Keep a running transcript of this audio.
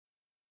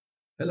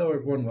Hello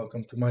everyone,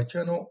 welcome to my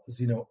channel,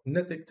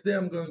 Xenonetic. Today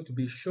I'm going to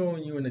be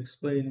showing you and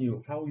explaining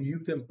you how you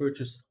can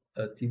purchase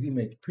a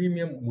TiviMate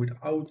Premium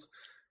without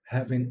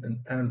having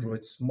an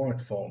Android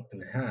smartphone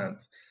in hand.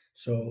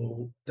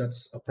 So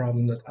that's a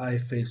problem that I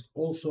faced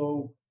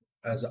also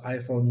as an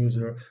iPhone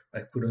user. I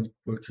couldn't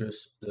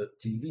purchase the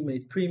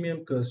TiviMate Premium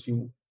because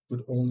you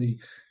could only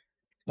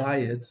buy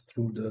it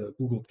through the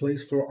Google Play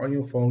Store on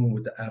your phone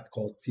with the app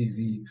called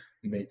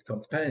TiviMate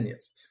Companion.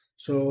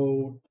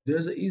 So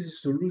there's an easy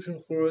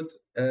solution for it,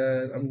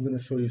 and I'm going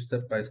to show you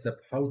step by step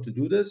how to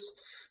do this.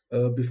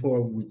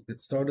 Before we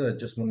get started, I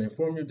just want to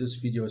inform you this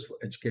video is for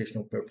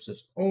educational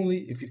purposes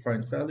only. If you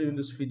find value in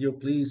this video,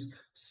 please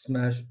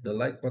smash the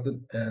like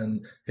button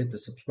and hit the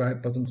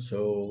subscribe button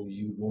so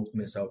you won't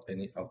miss out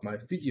any of my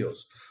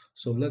videos.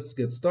 So let's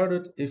get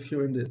started. If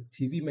you're in the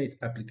TiviMate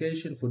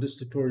application, for this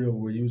tutorial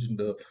we're using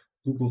the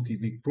Google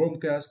TV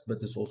Chromecast,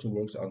 but this also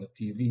works on the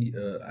TV,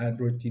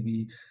 Android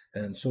TV,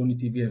 and Sony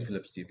TV and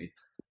Philips TV.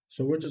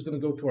 So we're just going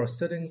to go to our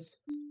settings,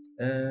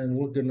 and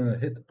we're going to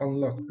hit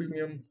Unlock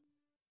Premium.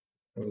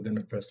 We're going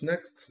to press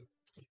Next,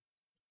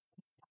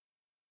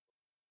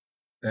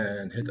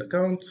 and hit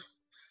Account.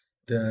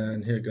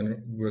 Then here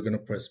we're going to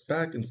press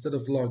Back. Instead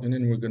of logging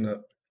in, we're going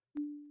to,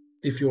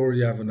 if you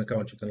already have an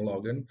account, you can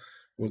log in.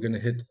 We're going to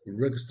hit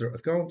Register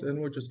Account, and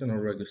we're just going to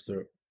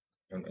register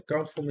an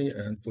account for me.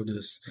 And for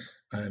this,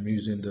 I'm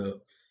using the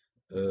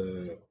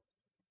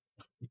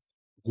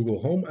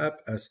Google Home app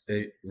as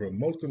a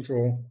remote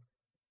control.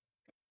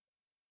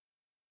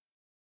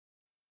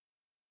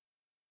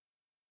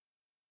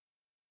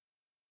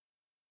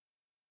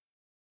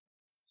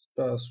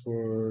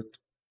 Password.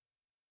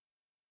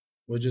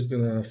 We're just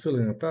gonna fill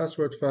in a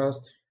password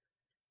fast.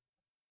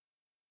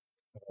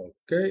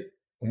 Okay,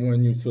 and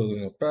when you fill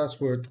in a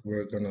password,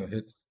 we're gonna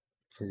hit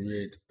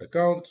create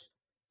account.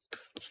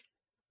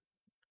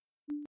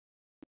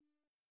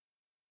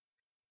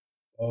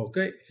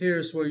 Okay,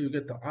 here's where you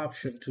get the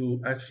option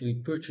to actually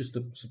purchase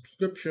the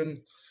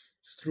subscription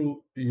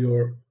through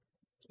your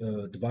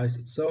device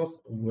itself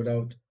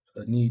without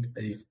a need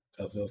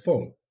of a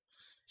phone.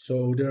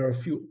 So there are a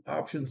few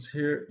options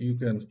here you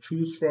can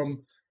choose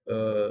from.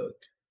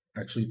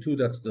 Actually two,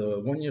 that's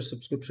the 1-year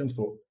subscription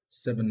for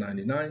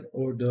 $7.99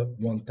 or the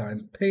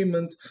one-time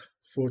payment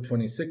for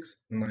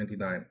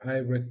 $26.99.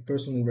 I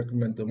personally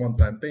recommend the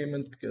one-time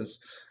payment because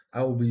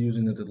I will be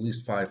using it at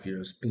least 5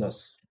 years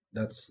plus.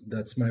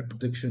 That's my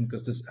prediction,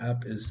 because this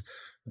app is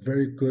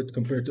very good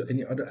compared to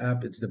any other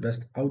app. It's the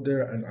best out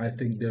there, and I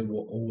think they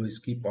will always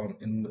keep on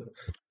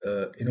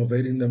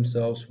innovating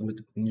themselves with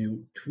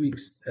new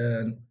tweaks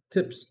and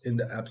tips in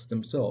the apps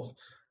themselves.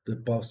 The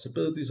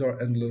possibilities are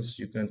endless.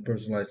 You can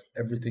personalize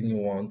everything you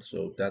want.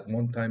 So that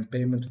one-time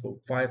payment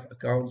for 5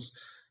 accounts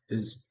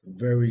is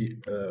very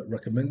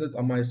recommended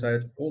on my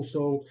side.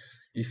 Also,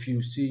 if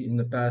you see in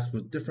the past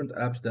with different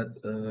apps that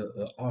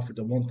offer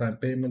the one-time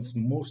payments,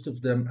 most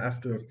of them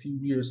after a few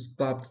years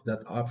stopped that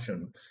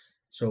option.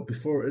 So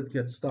before it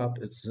gets stopped,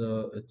 it's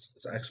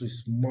actually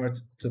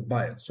smart to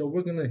buy it. So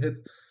we're gonna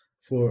hit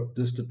for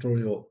this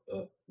tutorial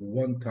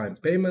one-time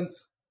payment.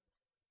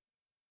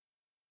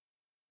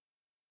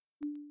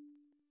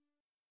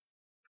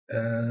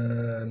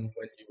 And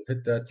when you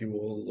hit that, you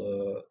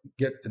will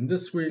get in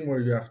this screen where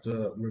you have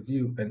to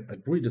review and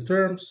agree the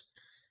terms.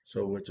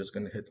 So we're just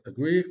going to hit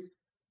agree.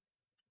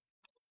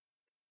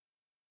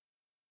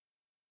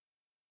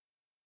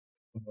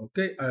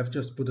 Okay, I've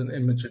just put an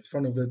image in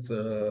front of it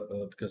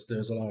because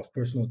there's a lot of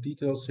personal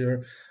details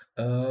here.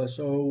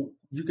 So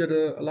you get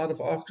a lot of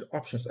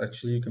options.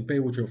 Actually, you can pay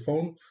with your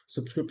phone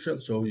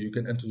subscription. So you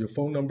can enter your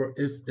phone number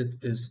if it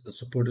is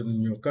supported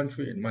in your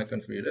country. In my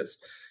country, it is.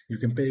 You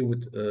can pay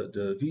with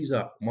the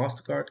Visa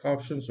MasterCard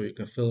option. So you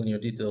can fill in your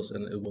details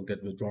and it will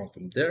get withdrawn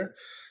from there.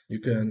 You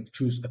can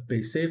choose a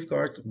pay safe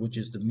card, which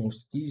is the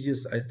most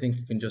easiest. I think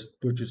you can just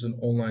purchase an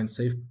online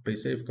pay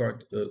safe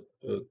card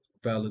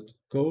valid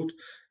code,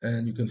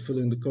 and you can fill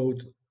in the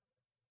code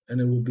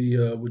and it will be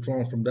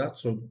withdrawn from that.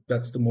 So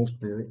that's the most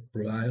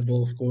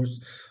reliable, of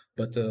course,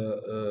 but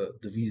the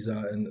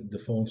Visa and the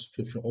phone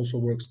subscription also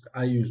works.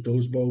 I use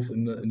those both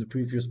in the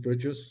previous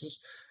purchases.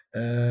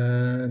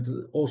 And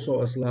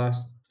also, as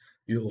last,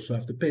 you also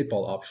have the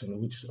PayPal option,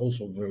 which is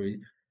also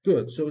very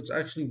good. So it's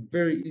actually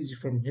very easy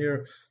from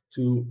here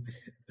to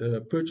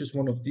purchase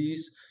one of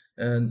these,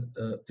 and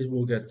it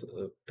will get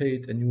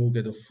paid, and you will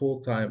get a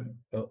full-time,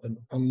 an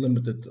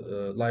unlimited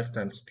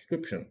lifetime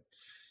subscription.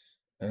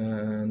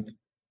 And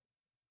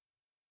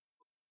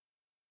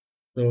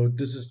so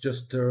this is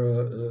just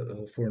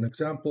for an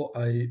example.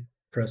 I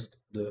pressed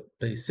the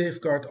pay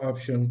safeguard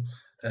option,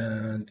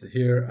 and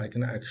here I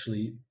can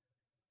actually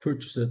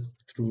purchase it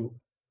through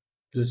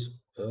this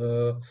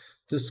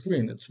this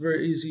screen. It's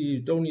very easy.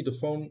 You don't need a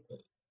phone.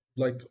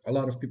 Like a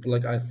lot of people,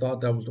 like I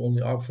thought that was the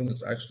only option.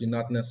 It's actually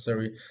not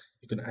necessary.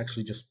 You can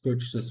actually just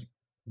purchase this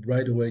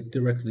right away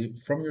directly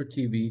from your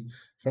TV,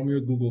 from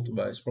your Google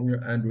device, from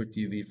your Android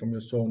TV, from your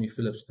Sony,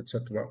 Philips,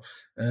 etc.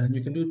 And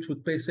you can do it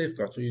with Pay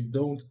Safeguard, so you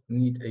don't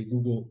need a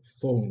Google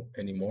phone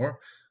anymore.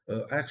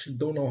 I actually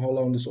don't know how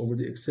long this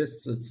already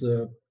exists. It's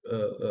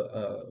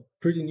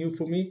pretty new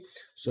for me,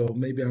 so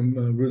maybe I'm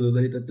really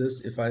late at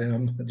this. If I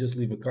am, just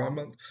leave a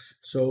comment.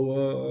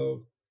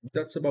 So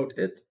that's about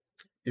it.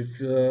 If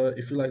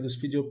you like this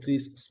video,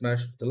 please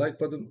smash the like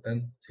button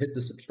and hit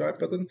the subscribe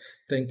button.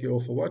 Thank you all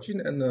for watching,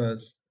 and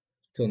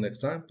till next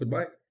time,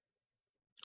 goodbye.